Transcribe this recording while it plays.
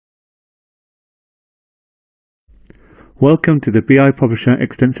Welcome to the BI Publisher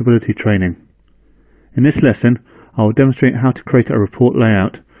Extensibility training. In this lesson, I will demonstrate how to create a report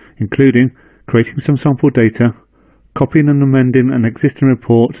layout, including creating some sample data, copying and amending an existing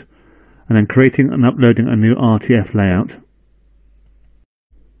report, and then creating and uploading a new RTF layout.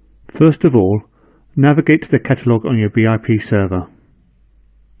 First of all, navigate to the catalog on your BIP server.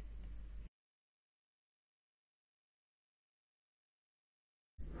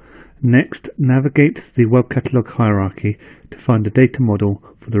 Next, navigate to the Web Catalog hierarchy to find the data model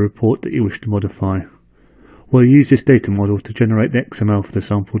for the report that you wish to modify. We'll use this data model to generate the XML for the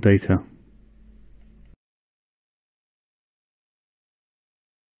sample data.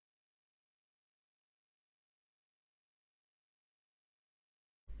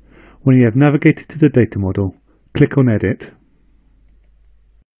 When you have navigated to the data model, click on Edit.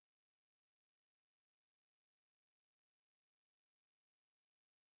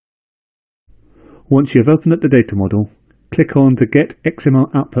 Once you have opened up the data model, click on the Get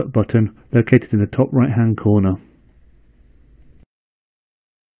XML Output button located in the top right hand corner.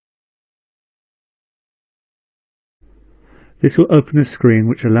 This will open a screen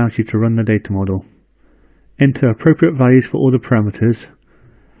which allows you to run the data model. Enter appropriate values for all the parameters,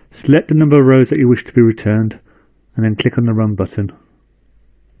 select the number of rows that you wish to be returned, and then click on the Run button.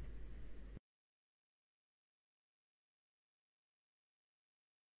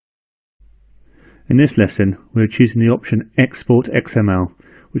 In this lesson, we are choosing the option Export XML,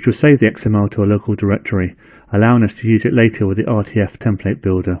 which will save the XML to a local directory, allowing us to use it later with the RTF template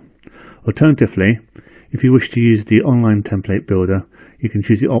builder. Alternatively, if you wish to use the online template builder, you can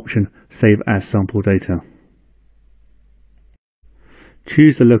choose the option Save as Sample Data.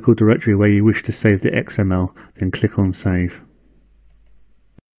 Choose the local directory where you wish to save the XML, then click on Save.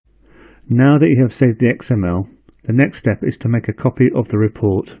 Now that you have saved the XML, the next step is to make a copy of the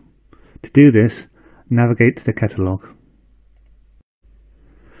report. To do this, navigate to the catalog.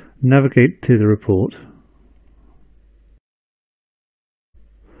 Navigate to the report.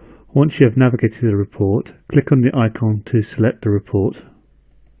 Once you have navigated to the report, click on the icon to select the report.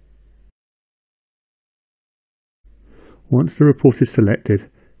 Once the report is selected,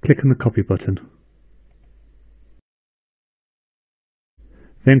 click on the Copy button.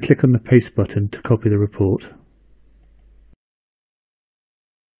 Then click on the Paste button to copy the report.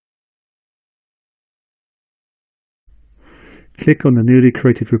 Click on the newly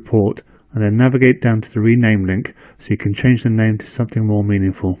created report and then navigate down to the Rename link so you can change the name to something more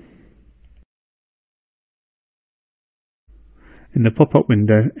meaningful. In the pop-up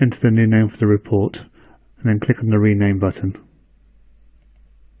window, enter the new name for the report and then click on the Rename button.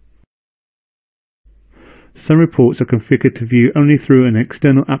 Some reports are configured to view only through an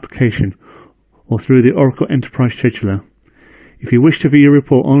external application or through the Oracle Enterprise Scheduler. If you wish to view your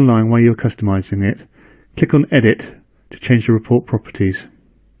report online while you are customizing it, click on Edit to change the report properties.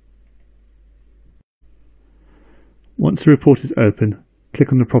 Once the report is open,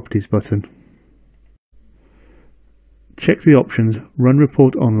 click on the Properties button. Check the options Run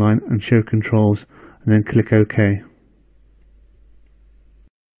Report Online and Show Controls and then click OK.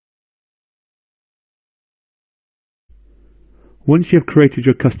 Once you have created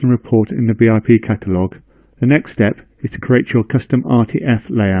your custom report in the BIP catalog, the next step is to create your custom RTF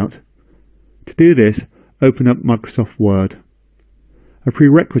layout. To do this, open up Microsoft Word. A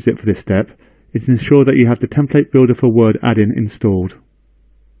prerequisite for this step is to ensure that you have the Template Builder for Word add-in installed.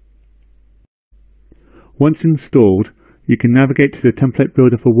 Once installed, you can navigate to the Template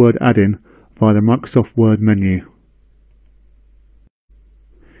Builder for Word add-in via the Microsoft Word menu.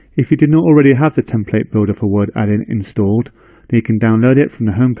 If you did not already have the Template Builder for Word add-in installed, then you can download it from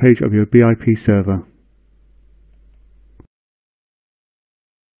the home page of your BIP server.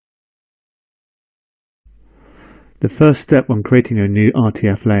 The first step when creating a new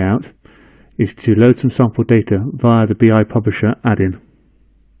RTF layout is to load some sample data via the BI Publisher add-in.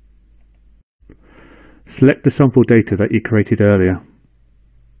 Select the sample data that you created earlier.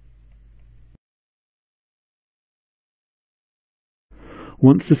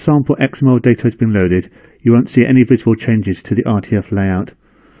 Once the sample XML data has been loaded, you won't see any visible changes to the RTF layout,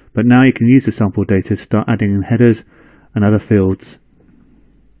 but now you can use the sample data to start adding in headers and other fields.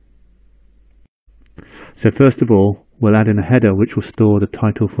 So first of all, we'll add in a header which will store the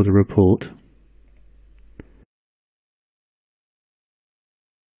title for the report.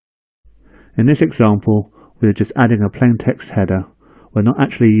 In this example, we are just adding a plain text header. We're not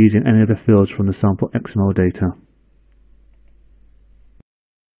actually using any of the fields from the sample XML data.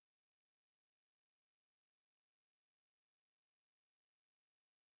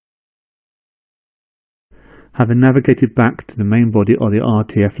 Having navigated back to the main body of the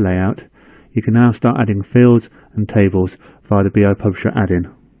RTF layout, you can now start adding fields and tables via the BI Publisher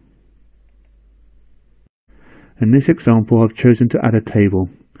add-in. In this example, I've chosen to add a table.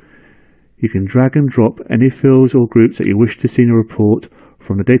 You can drag and drop any fields or groups that you wish to see in a report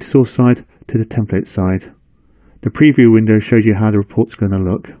from the data source side to the template side. The preview window shows you how the report's going to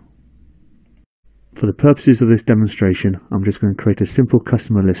look. For the purposes of this demonstration, I'm just going to create a simple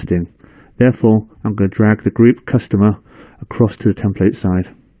customer listing. Therefore, I'm going to drag the group customer across to the template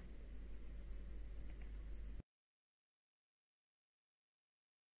side.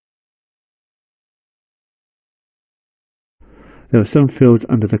 There are some fields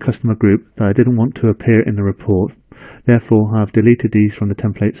under the customer group that I didn't want to appear in the report. Therefore, I have deleted these from the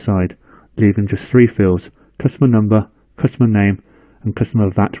template side, leaving just 3 fields: customer number, customer name, and customer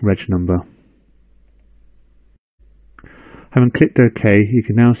VAT reg number. Having clicked OK, you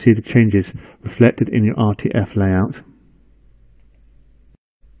can now see the changes reflected in your RTF layout.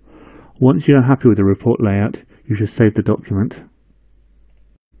 Once you are happy with the report layout, you should save the document.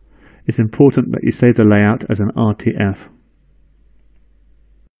 It's important that you save the layout as an RTF.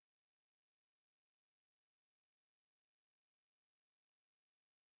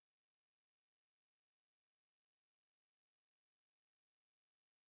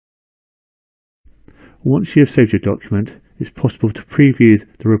 Once you have saved your document, it's possible to preview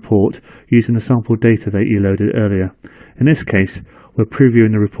the report using the sample data that you loaded earlier. In this case, we're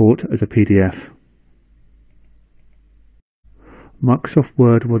previewing the report as a PDF. Microsoft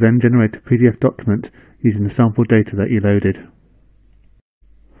Word will then generate a PDF document using the sample data that you loaded.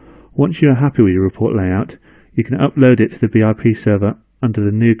 Once you are happy with your report layout, you can upload it to the BIP server under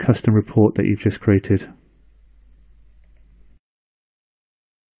the new custom report that you've just created.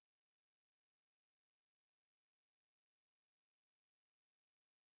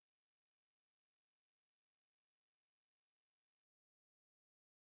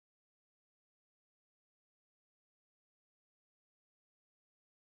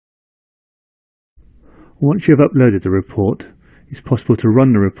 Once you have uploaded the report, it's possible to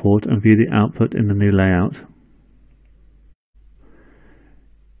run the report and view the output in the new layout.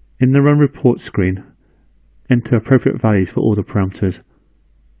 In the Run Report screen, enter appropriate values for all the parameters.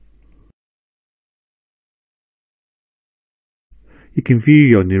 You can view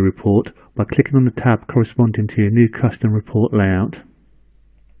your new report by clicking on the tab corresponding to your new custom report layout.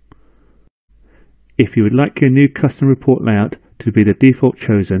 If you would like your new custom report layout to be the default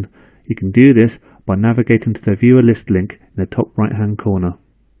chosen, you can do this by navigating to the Viewer List link in the top right hand corner.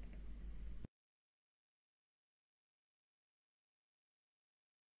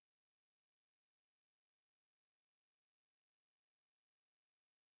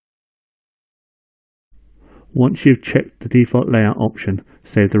 Once you've checked the default layout option,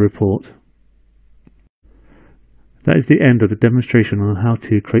 save the report. That is the end of the demonstration on how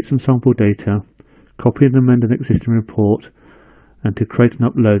to create some sample data, copy and amend an existing report, and to create and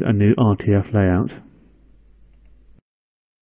upload a new RTF layout.